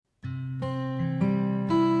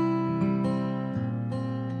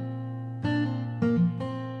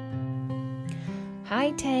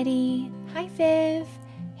Hi Teddy, hi Viv,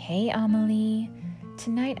 hey Amelie.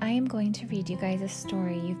 Tonight I am going to read you guys a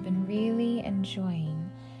story you've been really enjoying.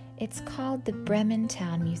 It's called The Bremen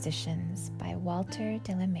Town Musicians by Walter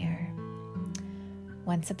de la Mare.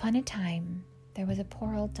 Once upon a time, there was a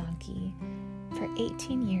poor old donkey. For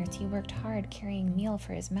 18 years he worked hard carrying meal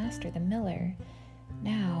for his master, the miller.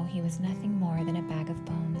 Now he was nothing more than a bag of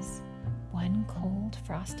bones. One cold,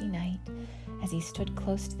 frosty night, as he stood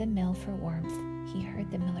close to the mill for warmth, he heard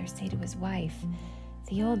the miller say to his wife,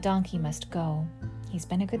 "The old donkey must go. He's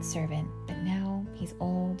been a good servant, but now he's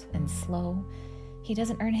old and slow. He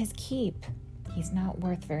doesn't earn his keep. He's not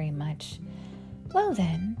worth very much." "Well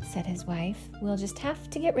then," said his wife, "we'll just have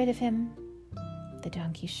to get rid of him." The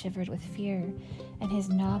donkey shivered with fear, and his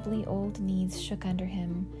knobbly old knees shook under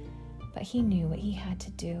him. But he knew what he had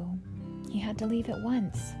to do. He had to leave at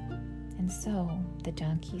once. And so the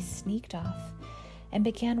donkey sneaked off and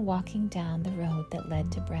began walking down the road that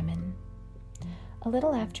led to Bremen. A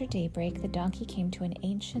little after daybreak, the donkey came to an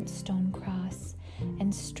ancient stone cross,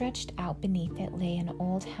 and stretched out beneath it lay an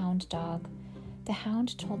old hound dog. The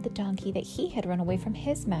hound told the donkey that he had run away from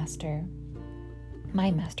his master.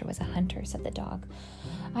 "My master was a hunter," said the dog.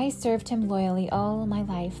 "I served him loyally all my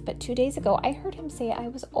life, but 2 days ago I heard him say I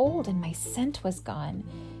was old and my scent was gone.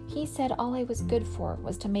 He said all I was good for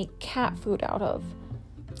was to make cat food out of."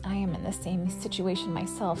 "I am in the same situation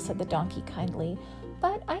myself," said the donkey kindly,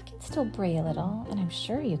 "but I can still bray a little, and I'm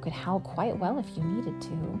sure you could howl quite well if you needed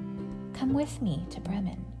to. Come with me to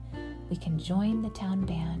Bremen. We can join the town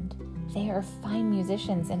band. They are fine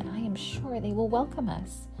musicians, and I am sure they will welcome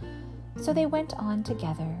us." So they went on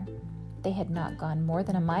together. They had not gone more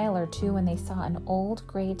than a mile or two when they saw an old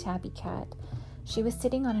gray tabby cat. She was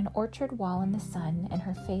sitting on an orchard wall in the sun, and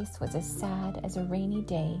her face was as sad as a rainy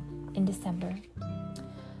day in December.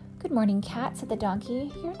 "Good morning, cat," said the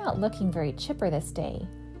donkey. "You're not looking very chipper this day."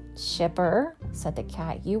 "Chipper?" said the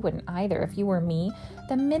cat. "You wouldn't either if you were me.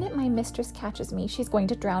 The minute my mistress catches me, she's going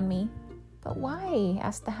to drown me." "But why?"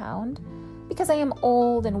 asked the hound. "Because I am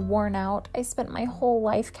old and worn out. I spent my whole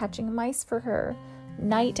life catching mice for her.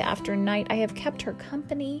 Night after night I have kept her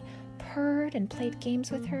company, purred and played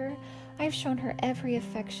games with her. I have shown her every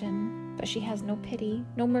affection, but she has no pity,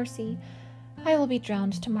 no mercy. I will be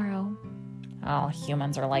drowned tomorrow." "All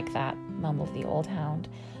humans are like that," mumbled the old hound.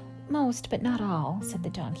 "Most, but not all," said the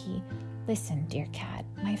donkey. "Listen, dear cat,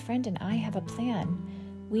 my friend and I have a plan.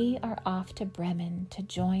 We are off to Bremen to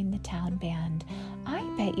join the town band. I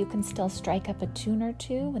bet you can still strike up a tune or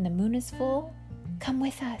two when the moon is full. Come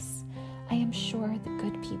with us. I am sure the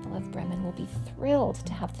good people of Bremen will be thrilled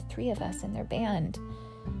to have the three of us in their band."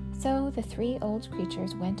 So the three old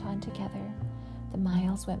creatures went on together. The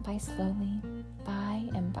miles went by slowly. By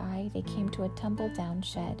and by they came to a tumble-down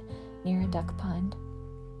shed near a duck pond.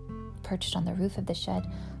 Perched on the roof of the shed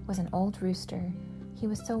was an old rooster. He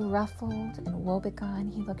was so ruffled and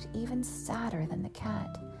woebegone he looked even sadder than the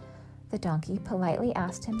cat. The donkey politely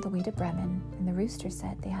asked him the way to Bremen, and the rooster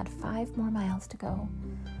said they had 5 more miles to go.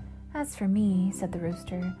 "As for me," said the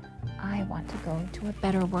rooster, "I want to go to a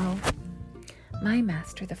better world. My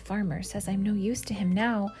master, the farmer, says I'm no use to him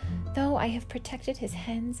now, though I have protected his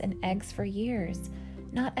hens and eggs for years.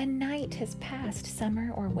 Not a night has passed,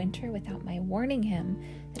 summer or winter, without my warning him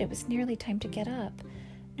that it was nearly time to get up.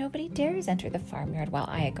 Nobody dares enter the farmyard while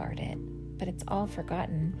I guard it, but it's all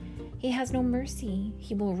forgotten. He has no mercy.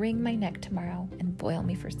 He will wring my neck tomorrow and boil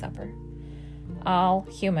me for supper." "All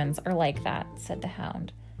humans are like that," said the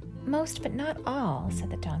hound. "Most, but not all," said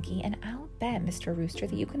the donkey, "and I'll bet, Mr. Rooster,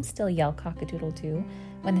 that you can still yell cock-a-doodle-doo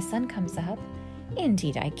when the sun comes up."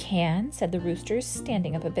 "Indeed I can," said the rooster,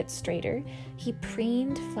 standing up a bit straighter. He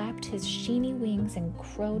preened, flapped his sheeny wings, and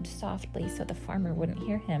crowed softly so the farmer wouldn't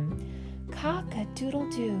hear him.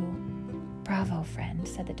 "Cock-a-doodle-doo." "Bravo, friend,"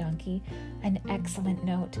 said the donkey. "An excellent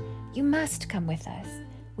note. You must come with us.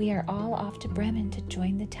 We are all off to Bremen to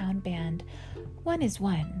join the town band. 1 is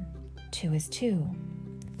 1, 2 is 2,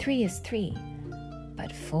 3 is 3,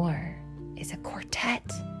 but 4 is a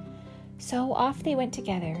quartet." So off they went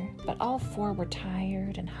together, but all 4 were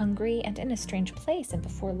tired and hungry and in a strange place, and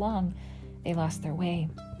before long they lost their way.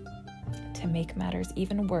 To make matters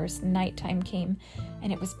even worse, nighttime came,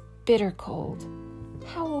 and it was bitter cold.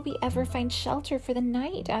 "How will we ever find shelter for the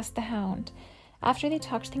night?" asked the hound. After they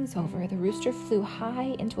talked things over, the rooster flew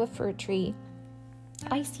high into a fir tree.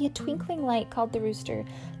 "I see a twinkling light," called the rooster.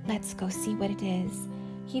 "Let's go see what it is."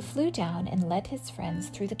 He flew down and led his friends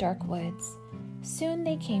through the dark woods. Soon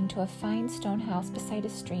they came to a fine stone house beside a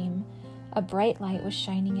stream. A bright light was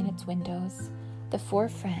shining in its windows. The 4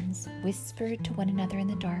 friends whispered to one another in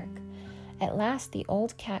the dark. At last the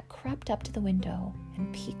old cat crept up to the window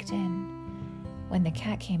and peeked in. When the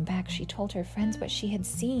cat came back, she told her friends what she had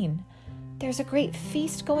seen. "There's a great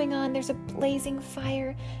feast going on. There's a blazing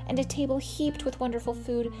fire and a table heaped with wonderful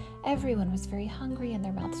food." Everyone was very hungry and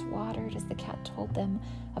their mouths watered as the cat told them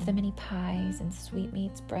of the many pies and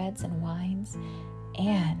sweetmeats, breads and wines.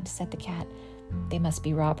 "And," said the cat, "they must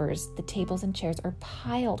be robbers. The tables and chairs are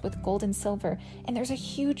piled with gold and silver, and there's a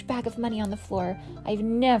huge bag of money on the floor. I've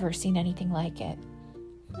never seen anything like it."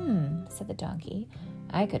 Said the donkey.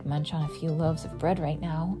 "I could munch on a few loaves of bread right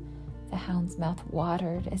now." The hound's mouth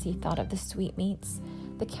watered as he thought of the sweetmeats.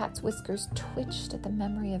 The cat's whiskers twitched at the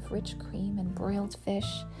memory of rich cream and broiled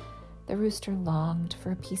fish. The rooster longed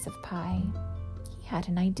for a piece of pie. He had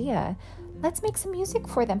an idea. "Let's make some music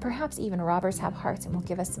for them. Perhaps even robbers have hearts and will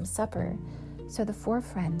give us some supper." So the 4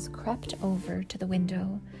 friends crept over to the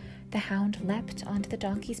window. The hound leapt onto the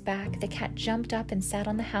donkey's back. The cat jumped up and sat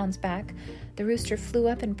on the hound's back. The rooster flew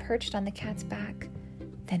up and perched on the cat's back.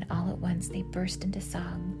 Then all at once they burst into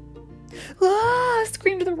song. "Ah!"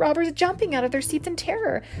 screamed the robbers, jumping out of their seats in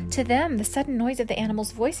terror. To them, the sudden noise of the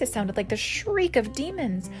animals' voices sounded like the shriek of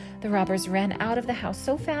demons. The robbers ran out of the house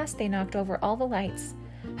so fast they knocked over all the lights.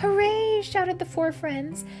 "Hooray!" shouted the 4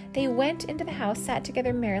 friends. They went into the house, sat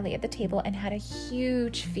together merrily at the table, and had a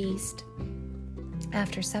huge feast.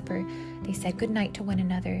 After supper, they said good night to one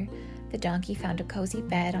another. The donkey found a cozy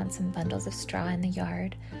bed on some bundles of straw in the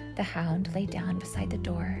yard. The hound lay down beside the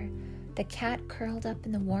door. The cat curled up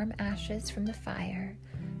in the warm ashes from the fire.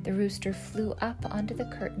 The rooster flew up onto the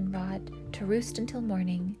curtain rod to roost until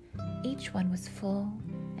morning. Each one was full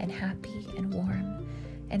and happy and warm,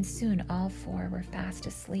 and soon all 4 were fast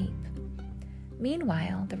asleep.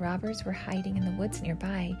 Meanwhile, the robbers were hiding in the woods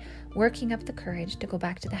nearby, working up the courage to go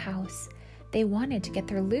back to the house. They wanted to get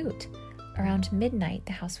their loot. Around midnight,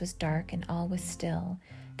 the house was dark and all was still.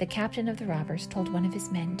 The captain of the robbers told one of his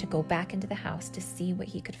men to go back into the house to see what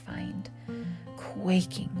he could find.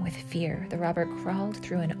 Quaking with fear, the robber crawled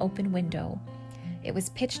through an open window. It was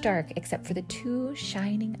pitch dark except for the 2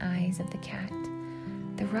 shining eyes of the cat.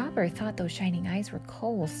 The robber thought those shining eyes were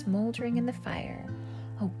coals smoldering in the fire.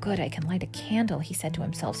 "Oh, good, I can light a candle," he said to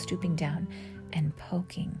himself, stooping down and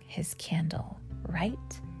poking his candle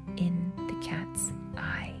right in the cat's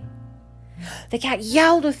eye. The cat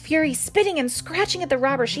yowled with fury, spitting and scratching at the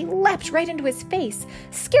robber. She leapt right into his face.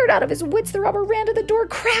 Scared out of his wits, the robber ran to the door.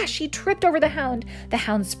 Crash! He tripped over the hound. The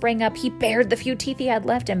hound sprang up. He bared the few teeth he had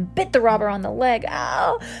left and bit the robber on the leg.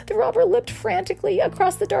 Ow! The robber leapt frantically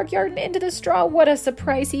across the dark yard and into the straw. What a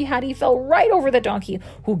surprise he had! He fell right over the donkey,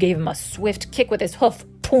 who gave him a swift kick with his hoof.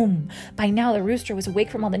 Boom! By now the rooster was awake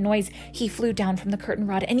from all the noise. He flew down from the curtain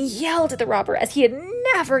rod and yelled at the robber as he had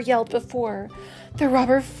never yelled before. The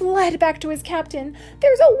robber fled back to his captain.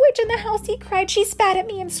 "There's a witch in the house," he cried. "She spat at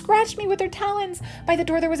me and scratched me with her talons. By the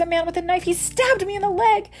door there was a man with a knife. He stabbed me in the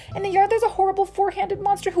leg. In the yard there's a horrible 4-handed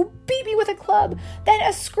monster who beat me with a club. Then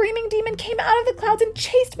a screaming demon came out of the clouds and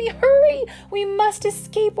chased me. Hurry! We must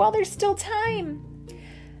escape while there's still time."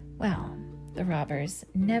 Well, the robbers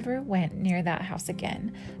never went near that house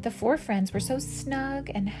again. The 4 friends were so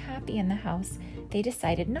snug and happy in the house, they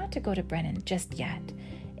decided not to go to Brennan just yet.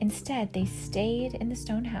 Instead, they stayed in the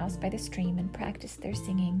stone house by the stream and practiced their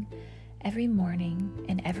singing. Every morning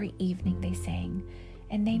and every evening they sang,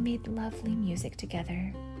 and they made lovely music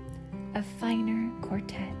together. A finer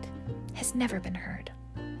quartet has never been heard.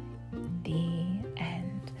 The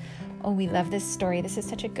end. Oh, we love this story. This is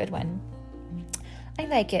such a good one. I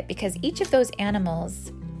like it because each of those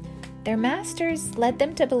animals, their masters led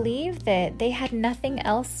them to believe that they had nothing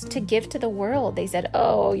else to give to the world. They said,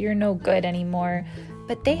 "Oh, you're no good anymore."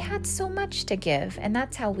 But they had so much to give, and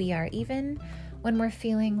that's how we are. Even when we're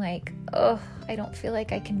feeling like, "Oh, I don't feel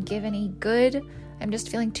like I can give any good. I'm just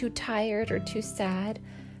feeling too tired or too sad."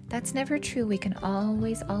 That's never true. We can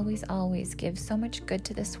always, always, always give so much good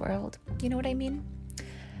to this world. You know what I mean?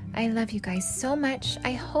 I love you guys so much.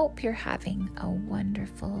 I hope you're having a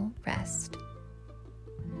wonderful rest.